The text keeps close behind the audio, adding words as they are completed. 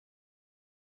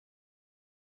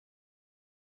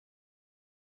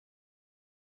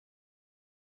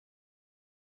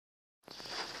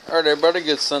Alright everybody,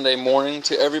 good Sunday morning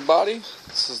to everybody.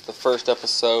 This is the first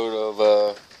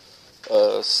episode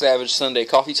of Savage Sunday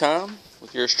Coffee Time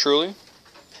with yours truly.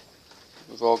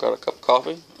 We've all got a cup of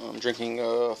coffee. I'm drinking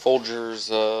Folgers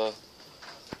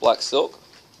Black Silk.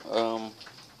 The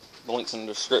link's in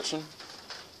the description.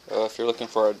 If you're looking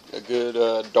for a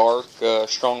good dark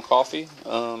strong coffee.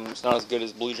 It's not as good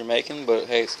as Blue Jamaican, but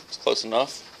hey, it's close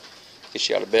enough. Gets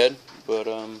you out of bed. But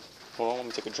hold on, let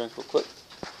me take a drink real quick.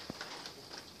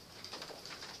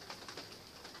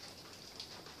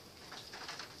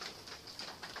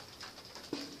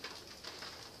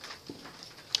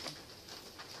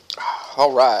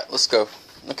 Alright, let's go.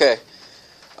 Okay.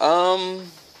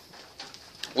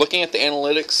 Looking at the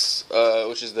analytics,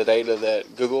 which is the data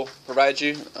that Google provides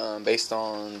you, based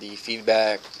on the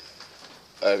feedback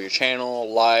of your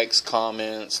channel, likes,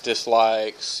 comments,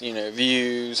 dislikes,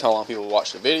 views, how long people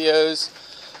watch the videos.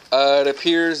 It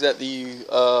appears that the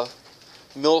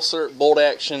Milcert bolt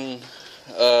action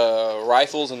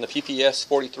rifles and the PPS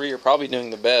 43 are probably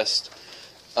doing the best.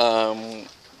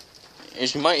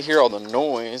 As you might hear all the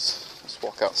noise, let's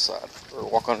walk outside or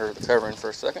walk under the covering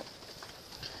for a second.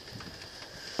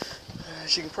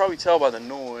 As you can probably tell by the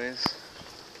noise,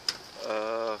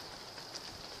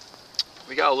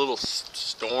 we got a little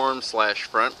storm slash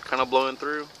front kind of blowing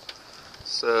through,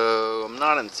 so I'm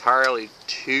not entirely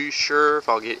too sure if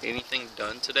I'll get anything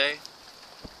done today,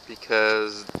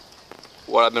 because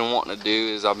what I've been wanting to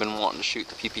do is I've been wanting to shoot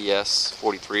the PPS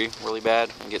 43 really bad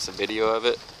and get some video of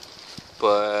it,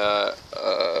 but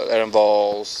that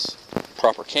involves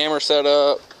proper camera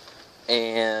setup,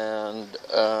 and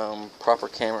proper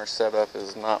camera setup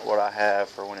is not what I have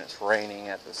for when it's raining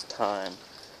at this time.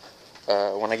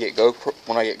 When I get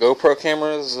GoPro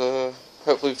cameras,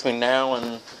 hopefully between now and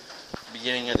the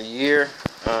beginning of the year,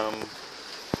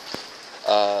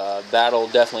 that'll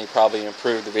definitely probably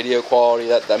improve the video quality.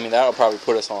 That'll probably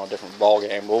put us on a different ball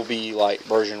game. We'll be like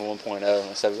version 1.0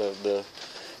 instead of the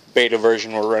beta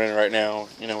version we're running right now.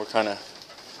 We're kind of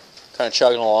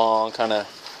chugging along, kind of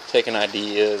taking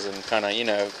ideas and kind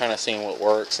of seeing what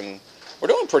works, and we're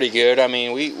doing pretty good. I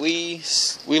mean, we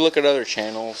look at other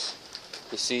channels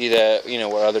to see that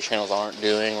what other channels aren't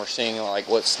doing. We're seeing like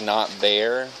what's not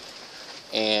there,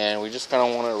 and we just kind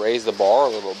of want to raise the bar a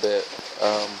little bit.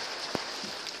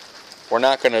 We're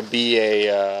not going to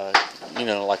be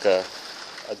like a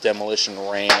Demolition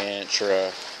Ranch or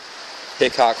a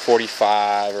Hickok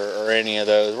 45 or any of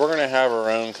those. We're going to have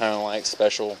our own kind of like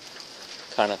special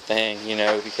kind of thing,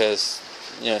 because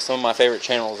some of my favorite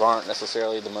channels aren't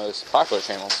necessarily the most popular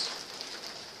channels,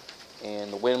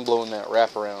 and the wind blowing that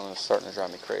wrap around is starting to drive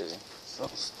me crazy. So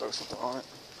let's throw something on it.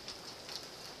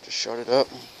 Just shut it up.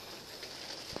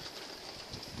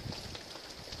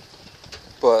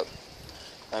 But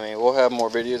I mean, we'll have more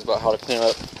videos about how to clean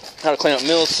up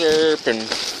milsurp and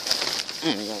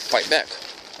you're gonna fight back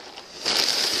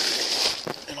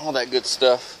and all that good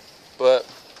stuff. But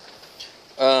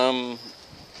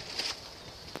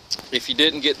if you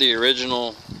didn't get the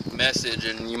original message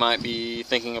and you might be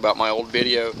thinking about my old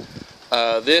video,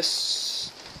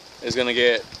 this is going to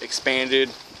get expanded,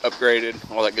 upgraded,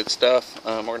 all that good stuff.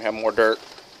 We're going to have more dirt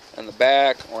in the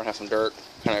back. We're going to have some dirt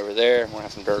kind of over there. We're going to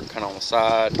have some dirt kind of on the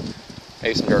side.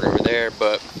 Maybe some dirt over there.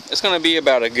 But it's going to be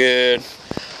about a good...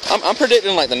 I'm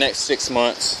predicting like the next 6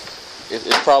 months is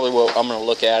probably what I'm going to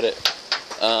look at it.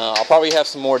 I'll probably have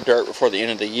some more dirt before the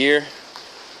end of the year.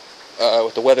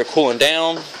 With the weather cooling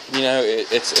down,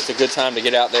 it's a good time to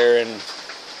get out there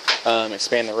and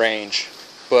expand the range.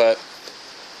 But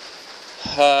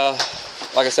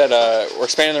like I said, we're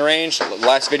expanding the range. The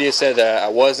last video said that I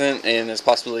wasn't, and there's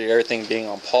possibility of everything being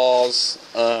on pause.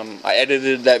 I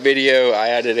edited that video. I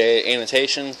added an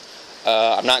annotation.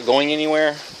 I'm not going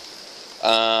anywhere.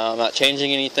 I'm not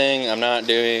changing anything. I'm not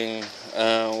doing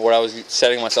what I was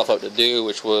setting myself up to do,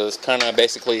 which was kind of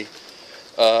basically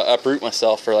uproot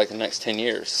myself for like the next 10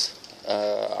 years.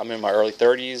 I'm in my early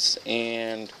 30s,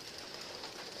 and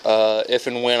if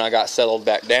and when I got settled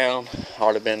back down, I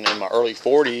would have been in my early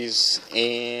 40s,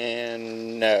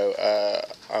 and no,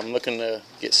 I'm looking to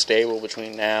get stable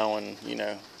between now and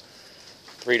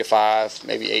 3 to 5,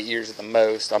 maybe 8 years at the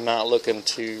most. I'm not looking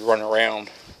to run around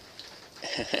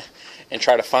and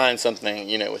try to find something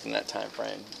within that time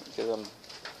frame, because I'm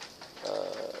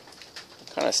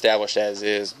kind of established as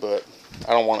is, but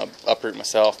I don't want to uproot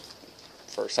myself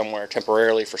for somewhere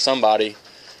temporarily for somebody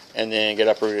and then get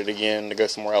uprooted again to go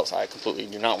somewhere else I completely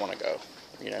do not want to go.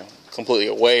 Completely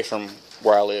away from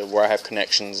where I live, where I have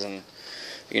connections and,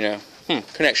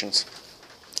 connections.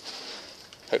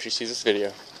 Hope she sees this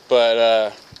video.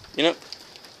 But,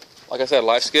 like I said,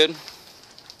 life's good.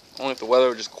 Only if the weather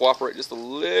would just cooperate just a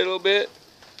little bit.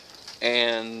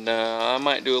 and I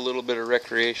might do a little bit of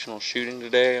recreational shooting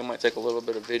today. I might take a little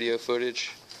bit of video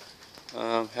footage.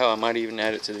 Hell, I might even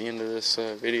add it to the end of this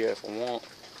video if I want.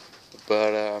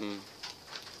 But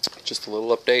just a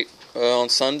little update on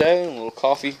Sunday, and a little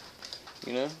coffee,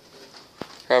 you know,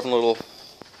 having a little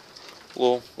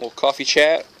coffee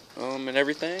chat and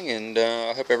everything. And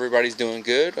I hope everybody's doing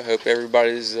good. I hope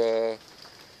everybody's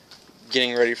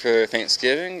getting ready for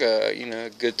Thanksgiving. You know, a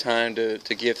good time to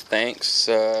give thanks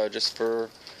just for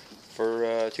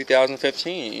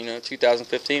 2015. You know,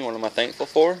 2015. What am I thankful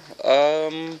for?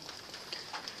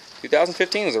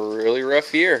 2015 was a really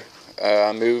rough year.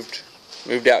 I moved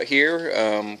out here,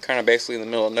 kind of basically in the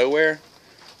middle of nowhere.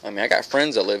 I mean, I got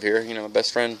friends that live here. You know, my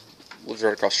best friend lives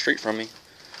right across the street from me.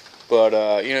 But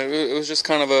you know, it was just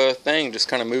kind of a thing, just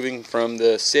kind of moving from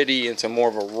the city into more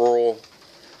of a rural,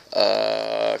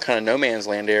 kind of no man's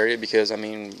land area. Because I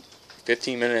mean,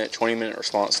 15-minute, 20-minute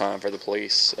response time for the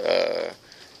police,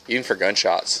 even for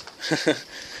gunshots.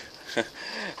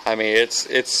 I mean,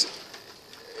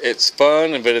 it's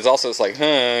fun, but it's also like,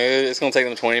 it's gonna take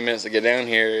them 20 minutes to get down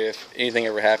here if anything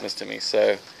ever happens to me.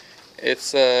 So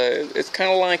it's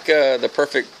kind of like the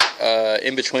perfect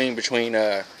in between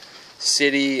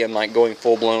city and like going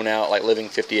full blown out, like living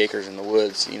 50 acres in the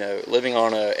woods. You know, living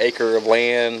on an acre of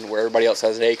land where everybody else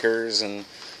has acres, and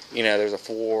you know, there's a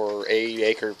 4 or 8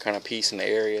 acre kind of piece in the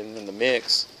area, and in the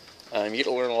mix, you get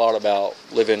to learn a lot about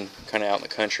living kind of out in the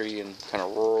country and kind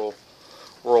of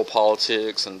rural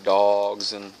politics and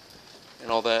dogs and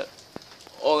all that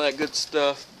good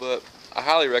stuff. But I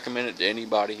highly recommend it to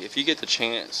anybody if you get the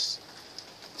chance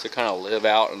to kind of live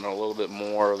out in a little bit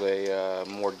more of a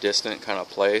more distant kind of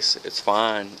place. It's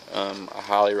fine. I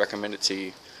highly recommend it to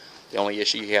you. The only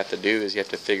issue you have to do is you have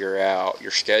to figure out your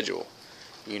schedule.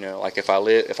 You know, like if I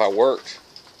worked,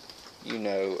 you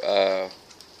know,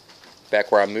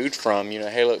 back where I moved from, you know,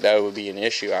 hey, look, that would be an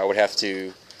issue. I would have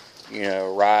to, you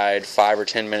know, ride 5 or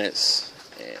 10 minutes,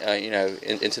 you know,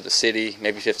 into the city,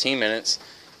 maybe 15 minutes.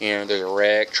 You know, there's a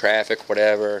wreck, traffic,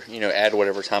 whatever. You know, add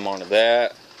whatever time onto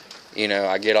that. You know,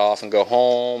 I get off and go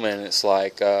home, and it's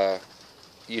like,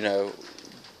 you know,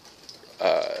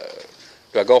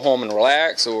 do I go home and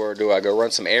relax, or do I go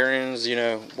run some errands, you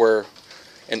know, where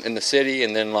in the city,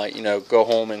 and then, like, you know, go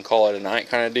home and call it a night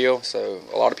kind of deal? So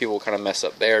a lot of people kind of mess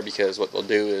up there, because what they'll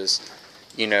do is,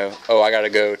 you know, oh, I got to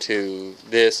go to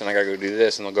this, and I got to go do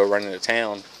this, and they'll go run into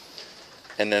town,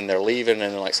 and then they're leaving,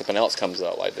 and then, like, something else comes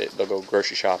up, like they'll go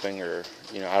grocery shopping, or,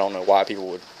 you know, I don't know why people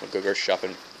would go grocery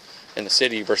shopping in the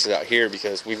city versus out here,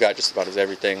 because we've got just about as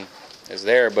everything is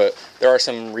there. But there are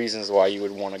some reasons why you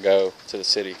would want to go to the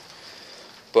city.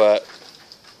 But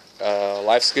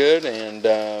life's good,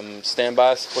 and stand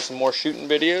by for some more shooting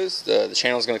videos. The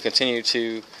channel is going to continue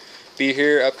to be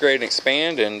here, upgrade and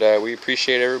expand, and we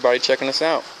appreciate everybody checking us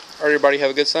out. All right, everybody,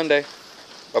 have a good Sunday.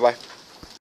 Bye-bye.